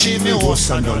She me was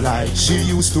no lie. She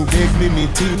used to beg me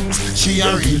things. She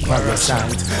a real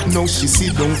parasite. Now she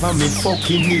sit down for me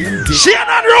fucking new dick. She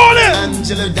not rolling.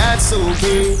 Angela, that's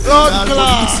okay.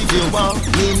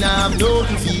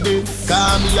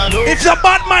 It's a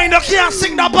bad mind that can't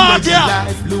sing the part here.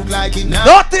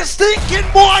 Not this thinking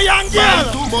boy and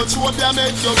girl. Too much what they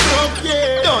make you broke,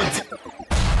 yeah. Don't.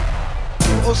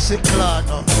 Oh, sick lad.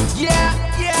 Yeah.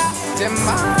 Them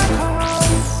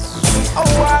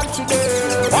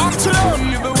want to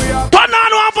live the way I turn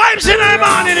on one vibes in the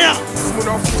morning here.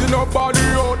 Nobody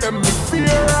out them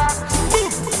fear.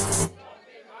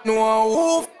 No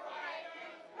wolf.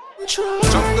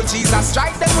 Jungle Jesus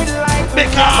strike them with light.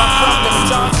 Because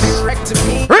direct to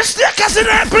me. Risk us in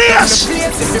that place.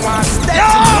 If you want to step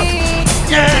to me.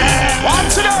 Yeah.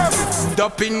 Want to them.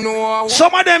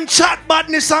 Some of them chat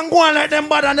badness and go on like them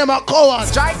bad and them are cowards.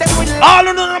 Strike them with light. All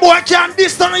of them boy can't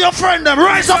distance your friend them.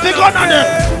 Rise up the gun on them.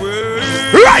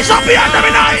 Rise up behind them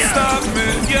in the air.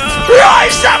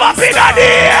 Rise them up in the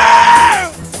air.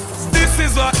 This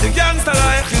is what the gangster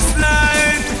life is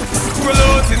like.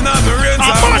 Floating on the rains.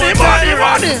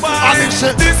 Money.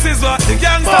 This is what the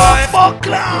gangster life. Fuck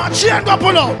lad. She ain't gonna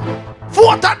pull up.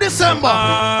 4th of December.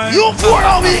 You 4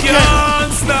 a weekend.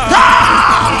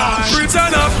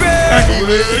 Return up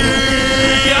anyway.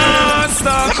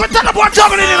 Look at the boy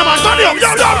juggling in the man. Yo.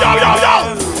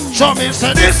 Show me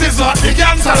say this is what the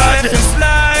gangster life is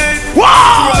like.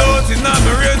 Wow. Floating on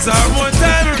the rains are one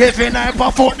time. Kevin I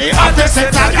perform the artist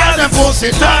set and get the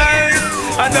pussy tight.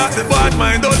 And that the bad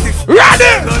mind don't if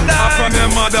ready. From your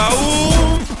mother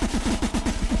womb.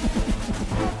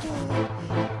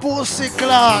 Pussy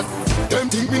clad.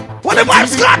 What the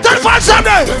vibes got to function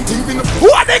there?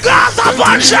 What the glass of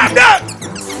function there?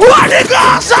 What the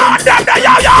glass of them there?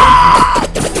 Yo!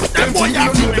 Them boy you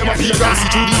know them a feel grassy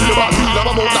to the river.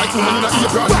 Love a mouth like woman in a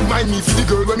apron. Remind me for the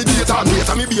girl when me date and wait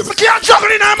and me babe. I can't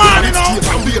juggle in a man, you know.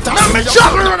 Now me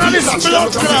juggle on this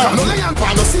blood clot.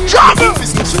 Juggle!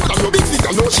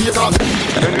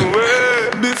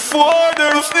 Anyway, before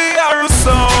the fire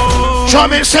sound. Show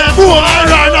me say boy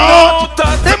right now.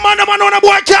 Them man on a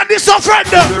boy can't diss a friend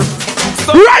them.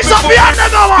 Rise up behind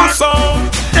them now.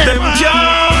 Them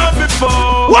can't be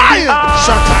found. Why?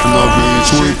 Shut up no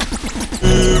reach.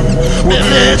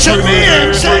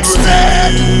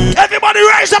 Everybody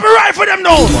rise up and ride for them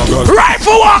now. Ride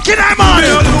for walking them man.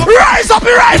 Rise up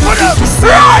and ride for them.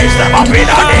 Rise them up in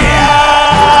the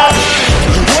air.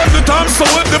 When the time so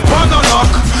with the pan and lock,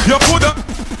 you put them.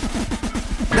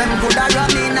 Them good at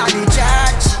running on the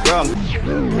church. Wrong.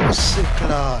 Sick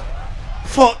lad.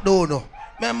 Fuck no.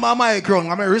 Remember my ground,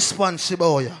 I'm a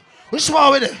responsible. Which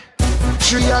one with it?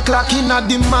 3 o'clock in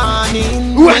the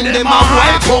morning. When them a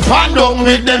wake up and down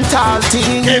with them tall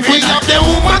thing. We love the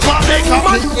woman, but they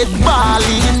come get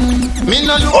balling. Me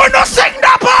no look. Oh no, sing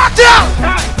the party.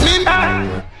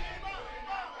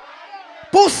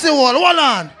 Pussy wall, hold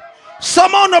on.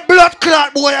 Some on the blood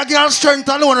clot boy, a girl strength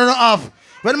alone and have.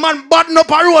 When man button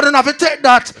up a road and have to take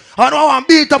that, and one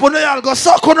beat up on the y'all go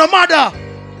suck on the mother.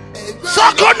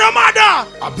 Suck on the mother.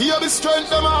 I be a strength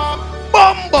them up.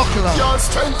 Bumbuckler. Your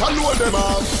strength alone them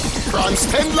up. France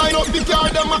 10 line up the car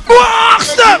them up.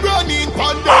 Box them.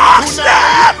 Box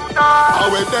them. How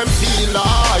will them feel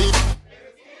like?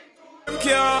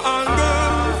 Can't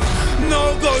anger.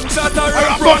 No gunshot or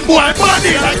a gun boy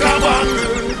body like a man.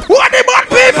 What the bad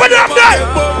people them there?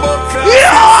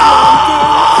 Yeah.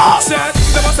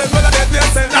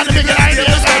 Not the big idea.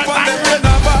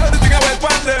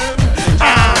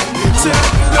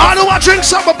 I don't want to drink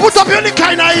some, but put up your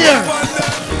liquor in here.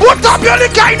 Put up your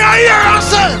liquor in here, I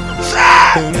say.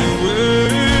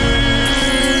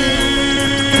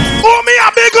 Oh, me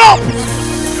a big up.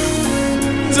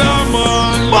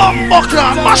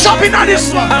 Bumbuckler, mash up in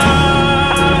this one.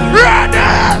 Ready.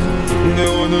 They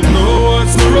wanna know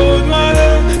what's the road,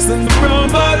 man. Send the brown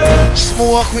body.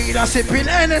 Smoke weed and sipping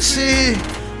Hennessy.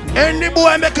 Any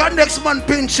boy make a next man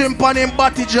pinch him on him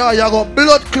body jaw, you got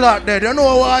blood clot there. You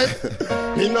know why?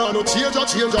 Me nah no change, so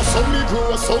me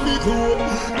grow.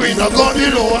 We no go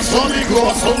below, so me grow.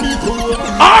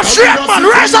 Ah, straight man,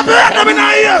 raise up your hand them in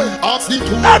here.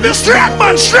 Every straight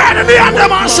man, straight in the hand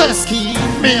them and say,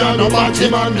 me a no batty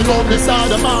man, me love the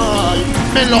side of mine.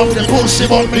 Me love the pussy,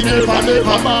 but me never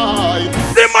mind.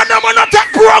 The man them wanna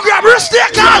take program, risk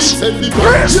their cash.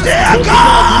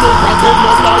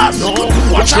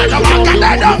 Watch out the man can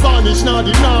die down.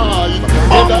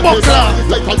 Bumbuckler,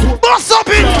 bust up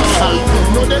in.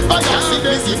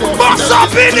 Bust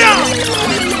up in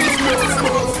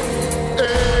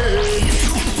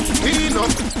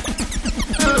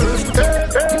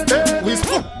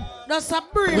That's a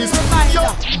brief reminder.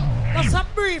 That's a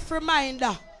brief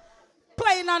reminder.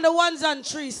 playing on the ones and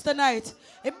threes tonight.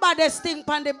 The baddest thing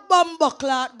on the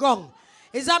bumbuckler gong.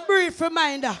 It's a brief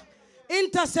reminder.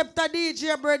 Interceptor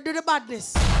DJ Bird do the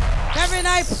badness. Every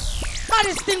night,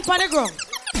 baddest thing on the ground.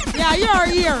 Yeah, you're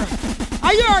here.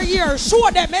 Are you here? Show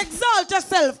them, exalt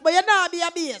yourself, but you're not be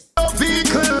a base.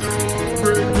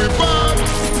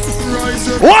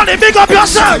 Want to big up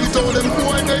yourself?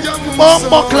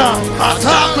 Bumbuckler,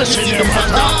 attack machine,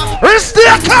 attack. Risk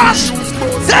their cash.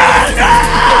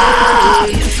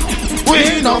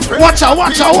 Watch out,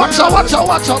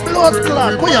 blood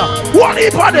clot. One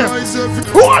heap of them.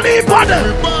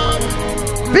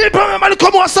 People remember to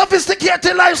come on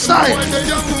sophisticated lifestyle.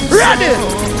 Ready?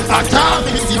 Attack.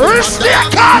 Risk their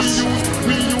cash.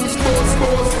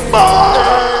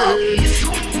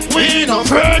 We no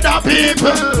further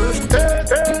people.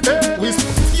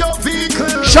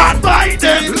 Shot by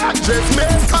them.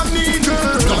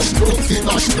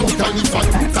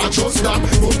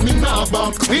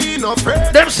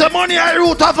 Them say money I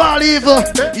root of all evil.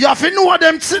 You have to know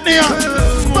them sitting here.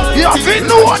 You have to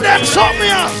know them something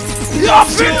here. You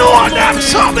have to know them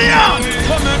something here.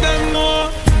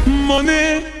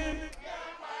 Money.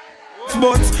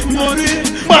 But money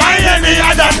buy any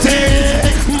other thing.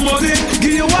 Money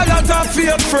give you a lot of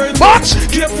fake friends. But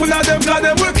careful of them cause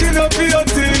they working up for your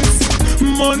things.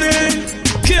 Money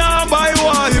can't buy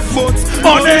wife, but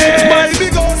money buy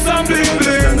big house and bling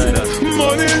bling.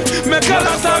 Money make a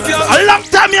lot of you. A long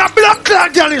time you blood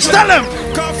clot girl, tell them.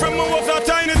 Come from me was a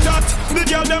tiny tot. The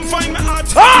girl them find me hot.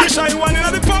 The shy one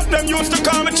in the pot. Them used to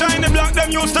call me China black.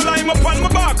 Them used to line up on my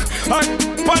back and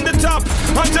on the top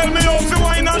and tell me how to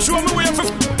wine and show me where for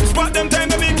spot them time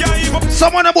them can't even.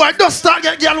 Someone a boy just start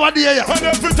get girl one day. And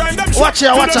every time them watch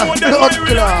ya. Blood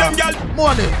clot.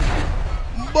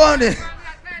 Money.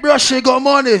 Brushy got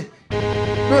money.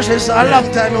 Brushy is a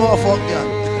long time you want to fuck girl.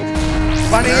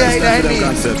 Funny guy I mean.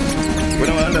 We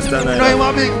don't understand that. No, you're a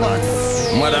big man.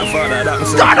 Mother, father, that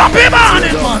was God up him on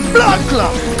it, man. Blood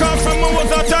clot. Come from me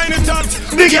was a tiny tot.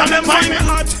 The girl them find me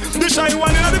hot. The shy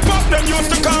one in the pop. Them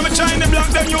used to call me China black.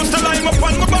 Them used to line up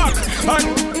on my back and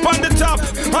on the top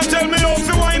and tell me how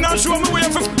to wine and show me where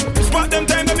for spot them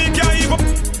time that me can't even.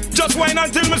 Just wine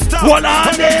until me stop. What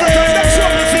are they? Them show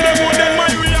me see them more than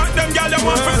my react. Them girl them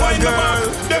want to find the man.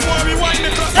 Them want me wine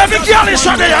the clock. Every girl is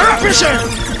on there, represent.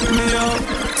 Me up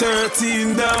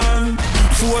 13 down.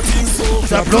 14 so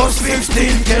the plus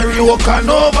 15 karaoke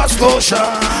Nova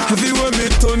Scotia. Everywhere me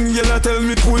turn, girl tell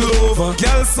me pull over.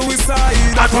 Girl suicide.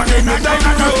 That one in a tell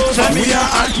me a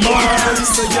more.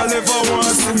 So girl ever want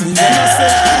to see me.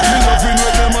 Me loving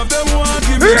with them of them want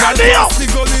give me. Ready up.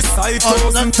 All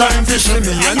them time fishing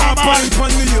me. And I point on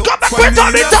the yoke. Come back with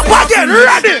on the top again.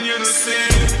 Ready.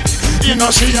 You know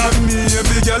she have me.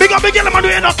 Big up, man, we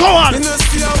ain't no coward.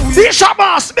 Bishop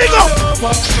boss, big up.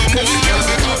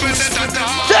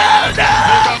 Tell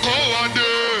them.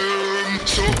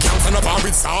 So can't up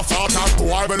with soft talk,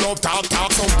 boy, we love talk, some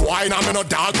boy, now me no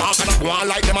dog bark, and I go on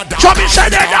like them a dog. Chubby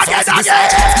said that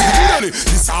again.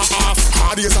 This are half,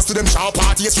 hard years to them shout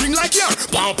parties, ring like here.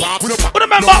 Pop, we don't pop. What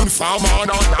remember?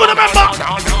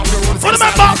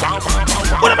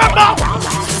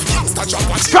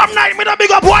 From night, me da big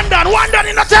up one down in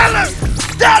the tell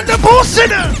the pussy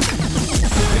them.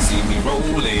 They see me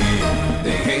rolling,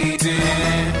 they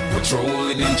hating,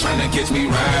 patrolling and trying to catch me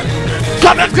riding.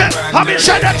 Come and get, I mean,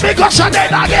 say that because I did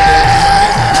again.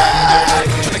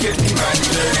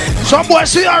 Some boys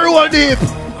see a roll deep,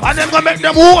 and them gonna make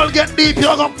them all get deep.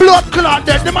 You're gonna blood clot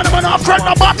dead. Them and them not friend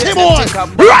of body boy.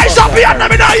 Rise up here,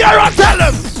 them in the ear and tell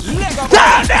them.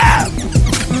 Tell them.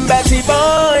 Batty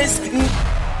boys.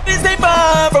 Is they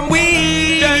far from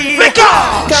we?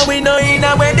 Because we know in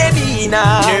a way they be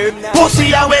now.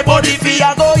 Pussy away body fee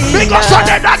I go in. Because I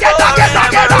did again.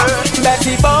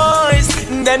 Batty boys,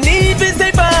 them need to stay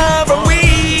far from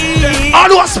we. All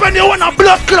who spend you on a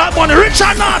blood clot money.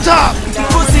 Richard Nata.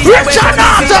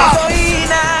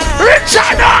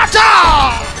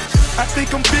 I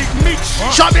think I'm Big Mitch.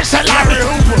 Chubby said Larry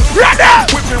Hoover. Ready?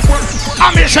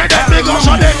 I mean, say that because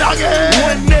I did again.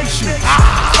 One nation.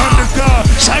 Under God.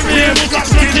 Say me because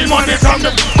making money from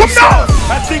the. Come now.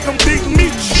 I think I'm Big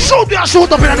Mitch. Shoot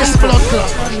up in this blood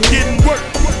clot. Didn't work.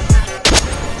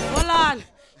 Hold on.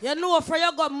 You know if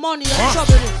you got money, you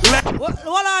trouble me.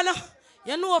 Hold on.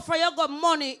 You know if you got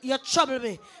money, you trouble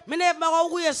me. Me never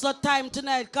waste no time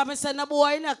tonight. Come and say no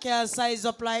boy can't size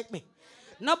up like me.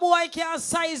 No boy can't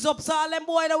size up, so all them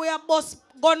boy that we have bust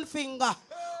gun finger.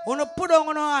 Wanna put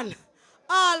on hand.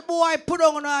 All boy put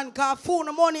on hand, cause phone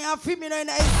the money and film in the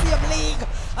SCM league.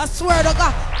 I swear to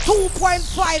God,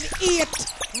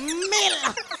 2.58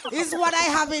 mil is what I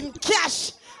have in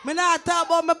cash. Me not talk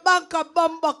about my bank of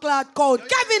bumper clot code.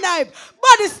 Kevin Hype,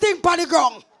 body stink on the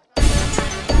ground.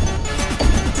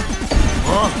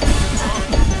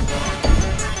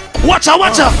 Watch out,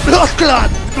 blood clot.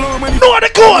 No the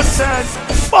code.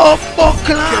 Bumper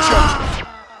clot.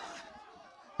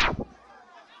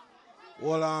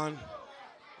 Hold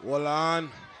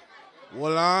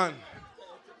on.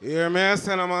 Hear me,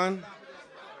 son, man.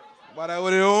 But I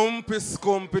would the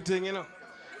competing, you know.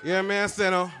 Hear me,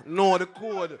 son, know the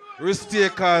code. Risk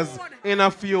takers in a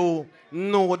few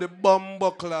know the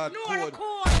bumbuckler code.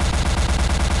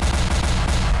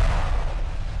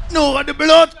 Know the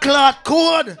blood clot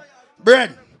code.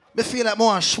 Brad, me feel like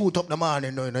more shoot up the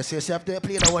morning, you know. So you have to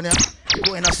play that one here. You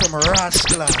go in some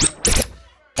rascal.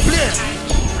 Play.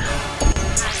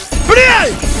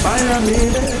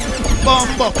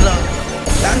 Bumbuckler.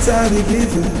 That's how we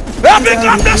give it. Big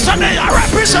up the Sunday, I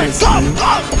represent. Come.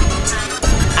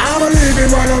 I'm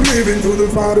living while I'm living to the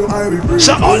Father I will bring.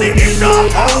 So only in the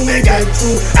home we get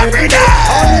through every day.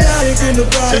 Only I can the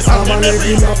price, I'm a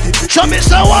living up the picture. Show me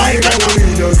some white.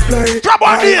 Drop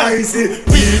on here. I see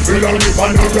people on the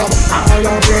panogram. All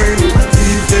are brain.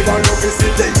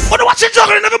 What do you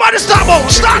juggling? Everybody start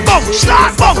box.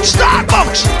 Everybody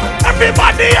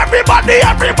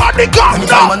come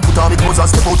down. Put on the clothes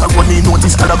and step out and run me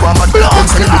notice Calabar man. Them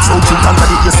say it so cute and got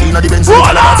it you see na the Benz. Well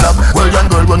young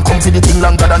girl run come for the thing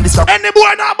longer than this. Any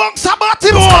boy now box about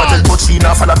him. But she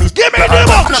now follow me. Give me the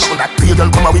box. That pay girl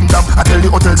come a wing down. I tell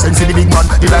the hotel send for the big man.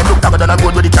 The line look tougher than a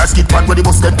road where the casket pan where the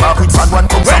bus dead park with fan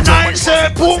one come from. When I say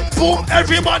boom boom,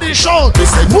 everybody shout.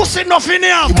 Pussy nothing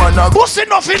here. Pussy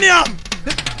nothing here.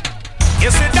 You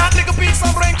see that little piece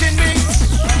of ranking me?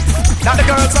 That the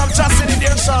girls have just in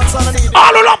their shots underneath.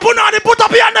 All up on the put up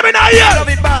behind them in a year.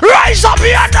 Rise up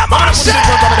behind them and say.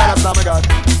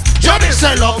 Johnny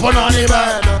say love on the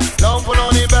bed.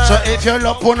 So if you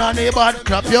love on the bed,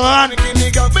 clap your hand.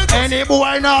 Any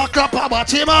boy now clap about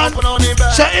him man.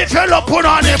 So if you love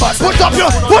on the bed, put up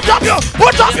your.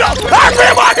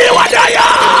 Everybody what they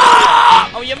are.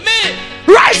 Oh you mean?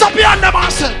 Rise up behind them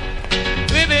and say.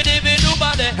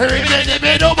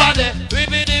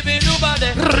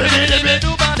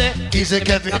 Easy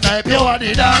Kevin type you want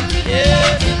it done.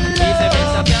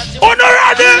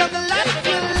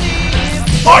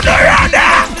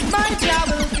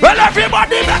 Well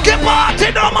everybody make a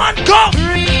party no man come.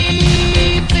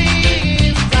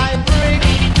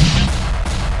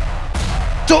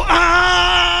 To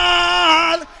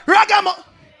all Ragamo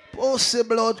Pussy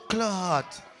blood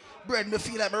clot. Bread me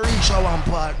feel like me reach a one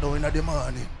part now in the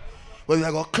morning. When we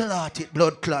are going to clot it,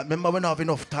 blood clot. Remember we don't have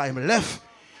enough time left.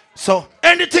 So,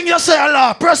 anything you say,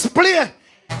 Allah, press play.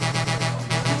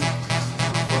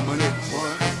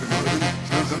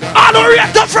 I don't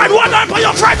react to friend, one time for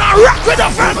your friend, and rock with the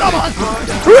friend, no man.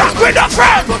 Rock with the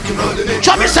friend.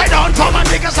 Show me say down for my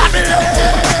niggas, I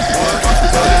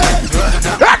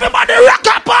everybody rock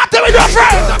a party with your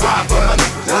friend.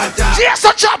 Yes,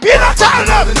 a champion, I tell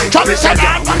them. Show me say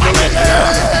down for my niggas.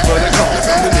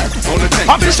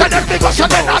 I'm just saying that because you're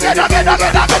again.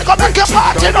 Come make a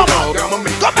party, no more.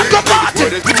 Come make a party.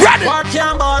 Ready? Walk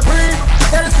your body.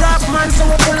 Tell crap man, so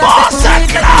we pull up the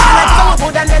weed.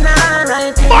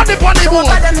 Body boy.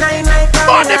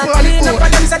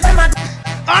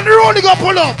 And the road go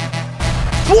pull up.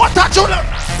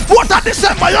 4th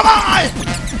December, you're right.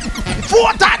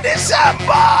 4th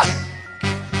December.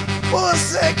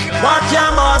 Walk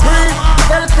your body.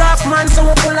 Tell crap man, so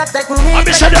we pull up technique. I'm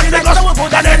just saying that because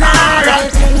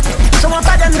some of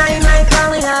them 9 and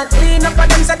we are clean up for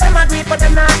them, so them agree, but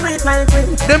them not treat like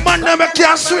we. The man them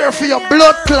can't swear for your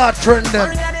blood clot friend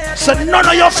them. So none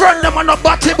of your friend them are no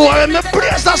batty boy. Me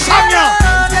praise the song ya.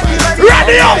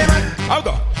 Ready up. I'll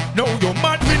go. No, you're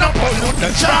mad, we not pollute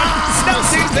the chance. Now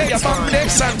since they are from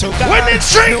next and to God. When it's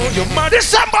street,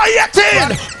 December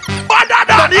 18. Better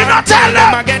than you not tell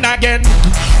them. Again.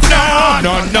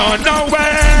 No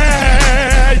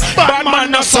way. Bad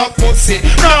man no suck pussy.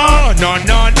 No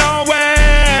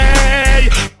way.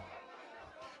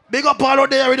 Big up all out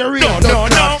there with the real no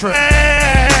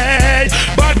way.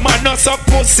 Bad man no suck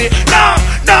pussy. No.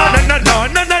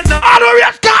 I don't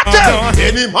react cartel.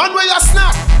 Any man where you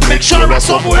snack. Make sure that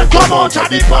somewhere come out of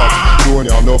the bar. Don't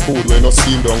have no food when no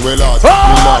steam down well hot.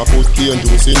 Me nah put cane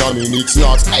juice in a me mix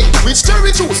nuts. Hey, which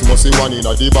cherry juice must be one in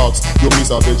a the box? You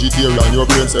miss a vegetarian, your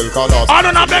brain cell collapse. I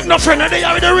don't beg no friend, they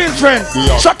are with the real friend.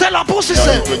 So tell a pussy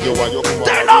say.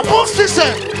 Tell a pussy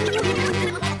say.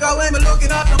 Cause when me looking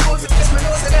at the pussy, me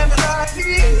know say them like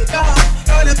me.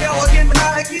 Cause them pay working me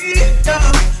like me.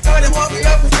 Cause them walk me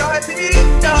up with shorty.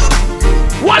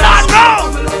 What I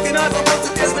know?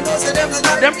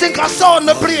 Them think I sound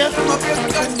the play.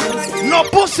 No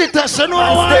pussy test, you know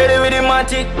what? Steady with the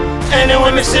matic.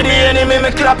 Anyway, me see the enemy, me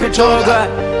clap it, oh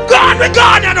God. God, we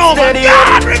gone, you know, man.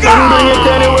 God, we gone. Bring it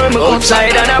anywhere, me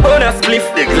outside and a bonus spliff.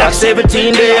 The Glock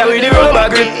 17 there with the rubber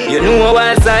grip. You know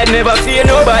wild side never fear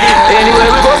nobody.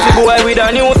 Anyway, we go see boy with a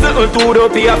new something to the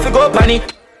up, you have to go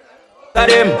panic.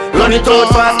 Them run it out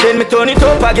fast, then me turn it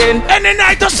up again. Any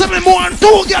night I see me more and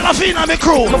 2 girls in my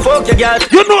crew. Me fuck your girl.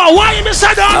 You know why me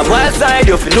say that? A wild side,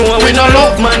 you know we no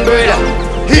love man, brother.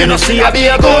 You know see I be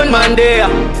a gun man there.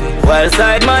 Wild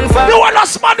side man fam. You want a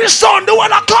Spanish son, you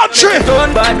want a country.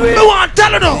 You want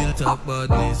tell it now.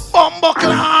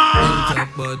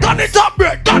 Bumbuckler. Turn it up,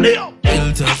 bro. Turn it up.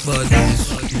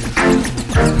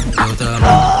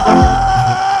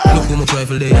 Look how much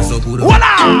rifle they are so good.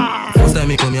 Voila! First time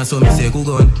me come here, so me say good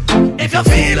gun. If you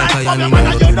feel like I am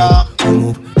man, you know. Come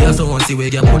up. Yeah, so want see where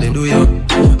you put them do you.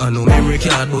 I know memory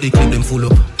card, but the clip them full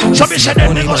up. So me say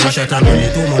them go shot and money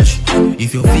too much.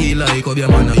 If you feel like up your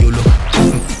man, you look.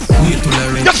 Wait till I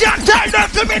ring. You can't tell them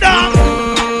to me down.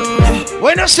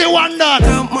 When you see one done,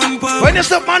 when you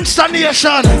see Monster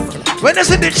Nation, when you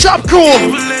see the Chop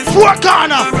Crew, 4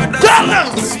 corner, tell them.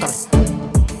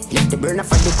 The burner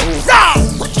for the cool.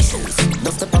 Watch your shoes.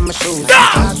 Don't step on my shoes.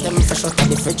 Ask them fresh out of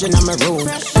the fridge in my room.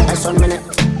 That's 1 minute.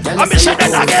 Let me say that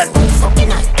again.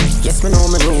 Fucking night. Yes, me know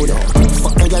me rude.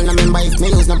 Fuck the girl, I remember if me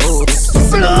use no boots.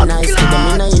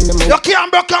 You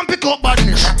can't broke and pick up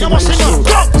badness. You must sing up.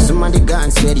 Go! Somebody gone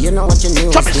said, you know what you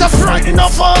knew. Chop is a friend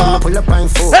enough.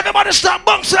 Everybody start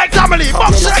bounce like Dominic.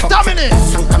 Bounce like Dominic.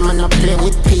 Come on and play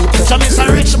with people. Chop is a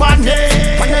rich man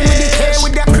name.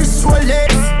 With that Chris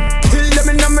Rolex.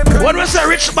 When we say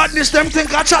rich badness, them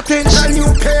think I chat things.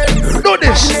 Do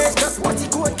this.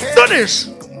 Do this.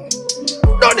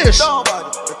 Do this.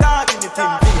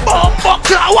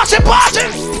 Watch it party.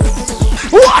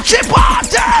 Watch it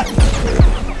party.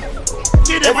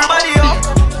 Give them everybody up.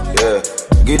 Yeah,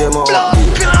 give them all.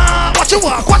 Watch it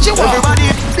walk. Watch it walk. Everybody.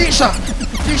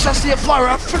 Disha stay far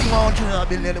and fling on to the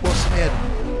building the bus made.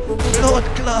 Blood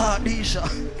clot, Disha.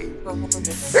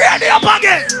 Ready up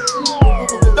again.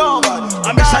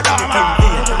 I'm Mr. Dharma.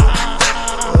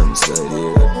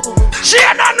 She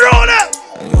ain't unruly.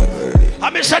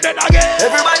 I'm Mr. Dead again.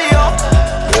 Everybody up.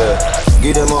 Yeah,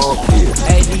 give them all.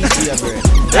 Hey, DJ,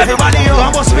 everybody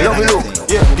up.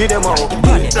 Yeah, give them all.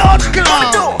 Blood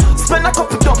clot. Spend a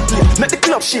couple dumplings, make the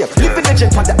club shake. Living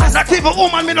legend on the ass. Not even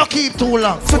woman me no keep too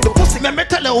long. So the pussy. Let me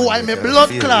tell you why me blood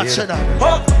clot said that.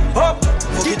 Up.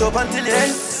 Fuck it up until the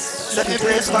end. Set the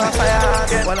place on fire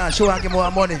again. Well, she want give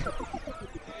more money.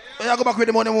 You go back with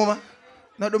the money, woman.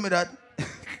 Not do me that.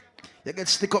 You get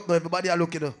stick up now. Everybody are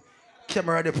looking though.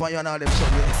 Camera there for you and all them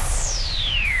something.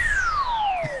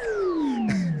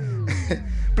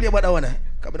 Play about that one, eh?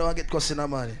 Because I don't want to get cussing no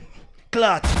money.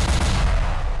 Clot.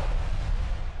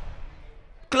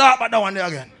 Clot about that one there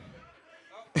again.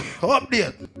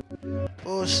 Update.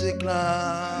 Pussy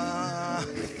clot.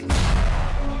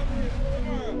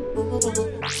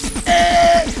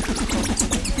 Hey.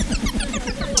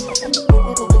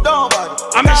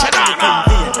 I'm a Shadana.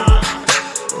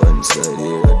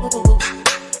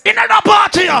 In another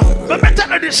party, let me tell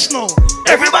you this now.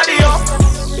 Everybody up.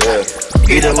 Yeah.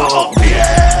 Give them up.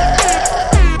 Yeah.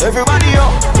 Everybody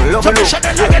up. Love me.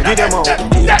 Give them up.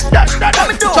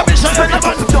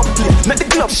 Make the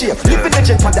club shake. Living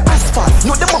legend on the asphalt.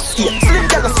 No, they must hear. Slim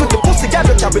girls with the pussy girl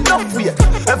carry enough weight.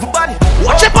 Everybody.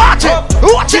 Watch it party.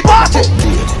 Watch it party.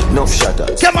 Enough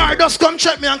shatters. Kemar just come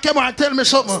check me and Kemar tell me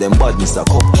something. Them bad Mr.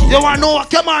 Cupcake. You want to know what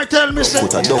Kemar tell me?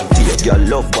 Put a dog tape. Girl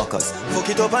love backers. Fuck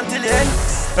it up until the end.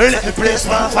 Let me place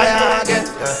my fire again.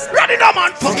 Ready now,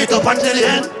 man. Fuck it up until the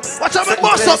end. Watch out, me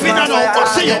boss up in and out.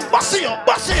 Boss you.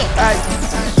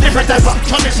 Different type of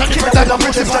different type of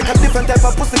pussy. Different type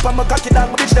of pussy. I'm a cocky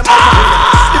down. Bitch them.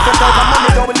 Different type of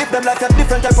money. Don't live them like a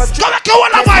different type of. Come back, you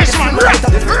want a voice, man.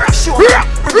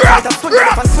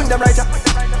 Swing them right up.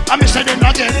 I'm saying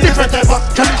again. Different type of.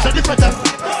 Different type.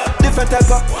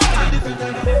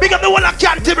 Big up the one of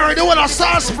Canterbury, the one of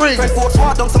South Spring. They're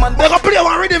gonna play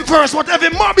one rhythm first, but every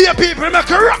Mobile people make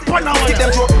a rock on now. Rock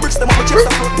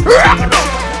now.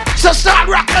 So start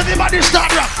rock, everybody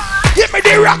start rock. Give me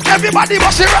the rock, everybody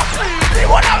must rock.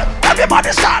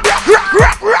 Everybody start rock.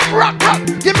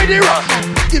 Give me the rock,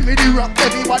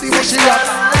 everybody must rock.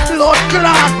 Lord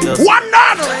clan, one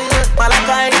dollar.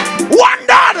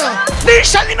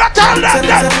 Nisha, you not tell them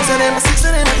that.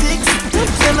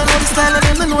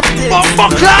 Bumbo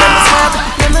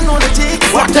clan.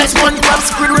 What takes one to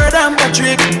Squidward and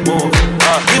Patrick?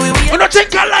 You don't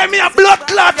think I like me a blood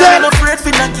clot? I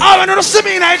want to see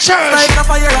me in a church.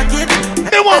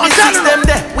 They want to tell them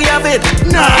that we have it.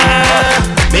 Nah,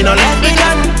 me no like me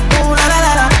gun.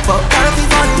 Fuck, gotta be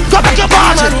funny. Go back your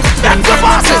party. Make your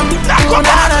party. Make your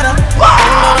party.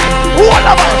 What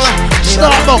a bunch.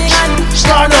 Starbucks.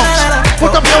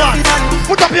 Put up your hand.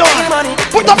 Put up your hand.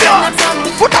 Put up your hand.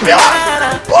 Put up your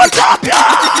hand. Put up your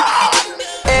hand.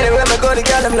 Anywhere me go, the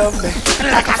girl them love me.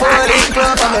 Like a 4-8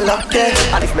 club, I'm in luck there.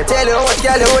 And if me tell you what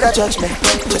girl you woulda judge me,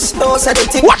 just know say the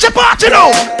thing. Watch your party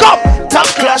now. Come. Top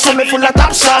class, and me full of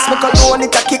top sauce. Me call you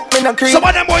it a kick me no cream. Some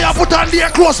of them boy you put on their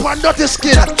clothes, man, dirty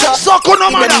skin. Suck on no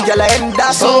matter. Girl I end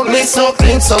that so clean, so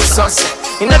clean, so saucy.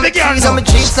 In every girl, I'm a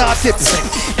G start tips.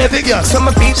 Every girl, so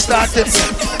my beat start tips.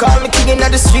 Call me king in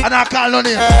the street, and I call no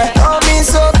name. Oh me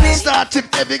so clean, start tip.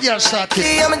 Every girl start tip.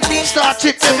 I'm a G start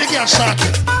tip. Every girl start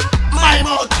tip. My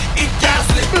mouth, it can't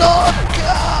slip. Blood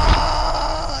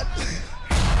God.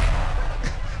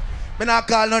 Me not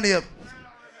call no name.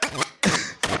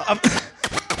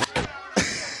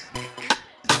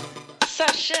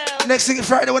 Next thing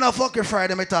Friday, when I fucking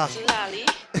Friday, me talk.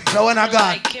 So when I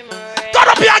got turn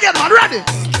up here again, man, ready?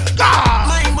 God.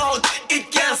 My mouth,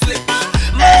 it can't slip.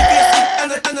 My face,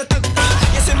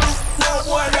 yes, you know,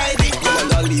 boy, ride it. You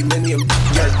will leave me name,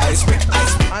 girl, I spit.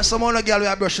 And some other girl we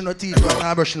are brushing her teeth, but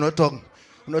not brushing her tongue.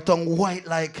 No tongue white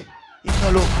like it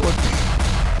don't look good.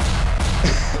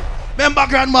 Remember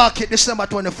Grand Market, December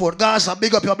 24th. Gaza,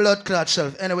 big up your blood clot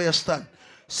self. Anyway you stand.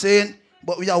 Saying,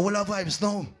 but we are full of vibes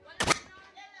now.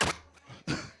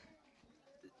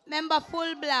 Remember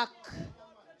Full Black,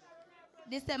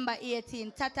 December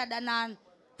 18th, Tata Danan,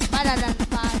 better than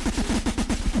party.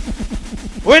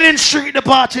 We didn't street the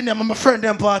party name, I'm my friend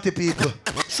them party people.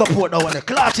 Support that one, the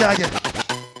clot here again.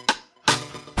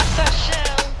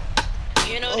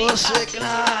 You know oh, sick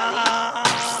now.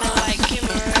 Like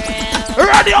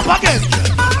ready up again.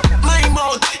 My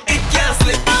mouth, it can't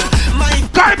slip. My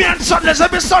Caribbean Sundays,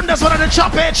 every Sundays one of the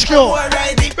Chop HQ.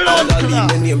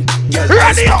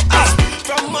 Ready up.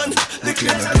 From man, the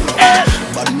clear.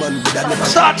 Bad man with a never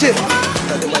start it.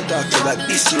 Tell them I talk to like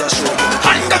this, you are sure.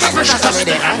 Hand the precious of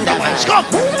the underwise. Come.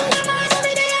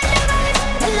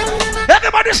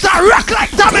 Everybody start rock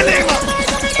like Tamilin.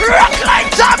 Rock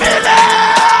like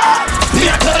Tamilin.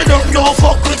 People don't know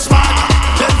fuck with smart.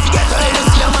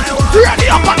 Ready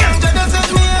up again.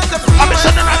 I'm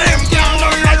sending a name.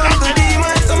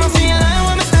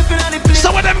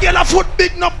 Some of them get a foot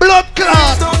big, no blood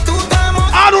clot.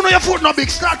 I don't know your foot no big.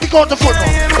 Start kick out the foot now.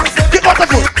 Kick out the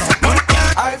foot.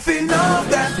 I've been of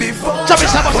that before. Chubby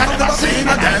Sabbath, I never seen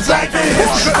a dance like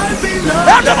this.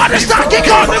 Everybody start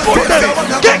kick out the foot now.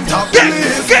 Kick.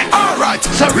 Alright,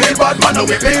 so real bad man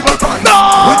we people from.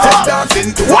 No. We take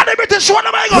dancing to what if it is show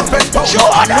them I go? Show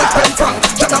them.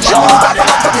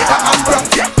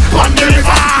 On the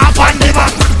river, on the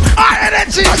bank. I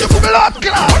didn't see you for blood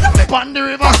clot. On the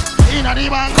river, in the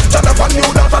bank. Shut up on New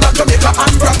York and Jamaica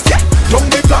and Bronx. Down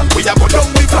the flank, we a go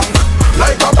down the flank.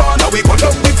 Like a baller, we go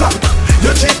down the flank.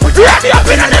 You cheap with ready up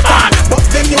in the man. But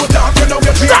them New York, you know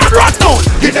you're cheap. Start run down.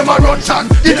 Give them a run,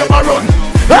 son. Give them a run.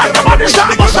 Everybody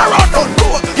start must a run down.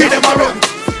 Give them a run.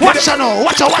 Watch out now.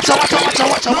 Watch out.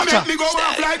 Me go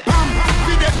off like pam.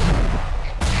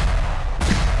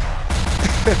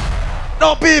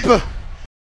 No people.